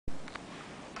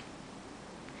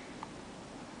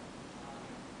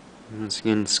Once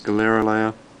again, sclera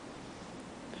layer,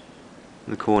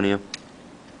 the cornea.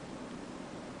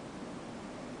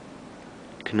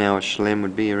 Canal of Schlem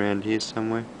would be around here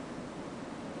somewhere.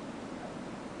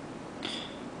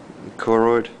 The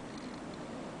choroid.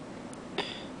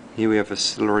 Here we have a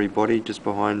ciliary body just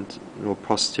behind or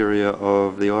posterior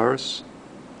of the iris.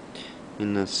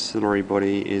 In the ciliary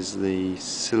body is the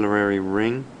ciliary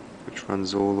ring, which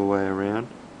runs all the way around.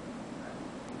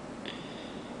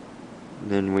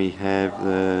 Then we have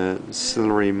the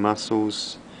ciliary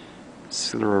muscles,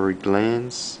 ciliary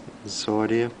glands inside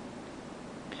here,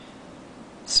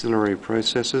 ciliary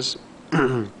processes,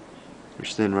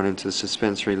 which then run into the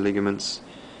suspensory ligaments,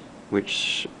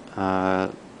 which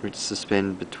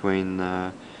suspend between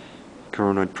the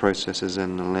coronoid processes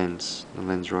and the lens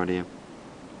right here.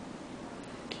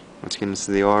 Once again, this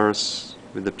is the iris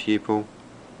with the pupil.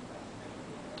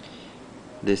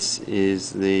 This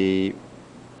is the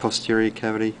posterior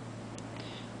cavity,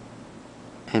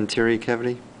 anterior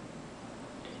chamber,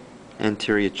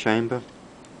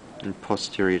 and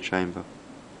posterior chamber.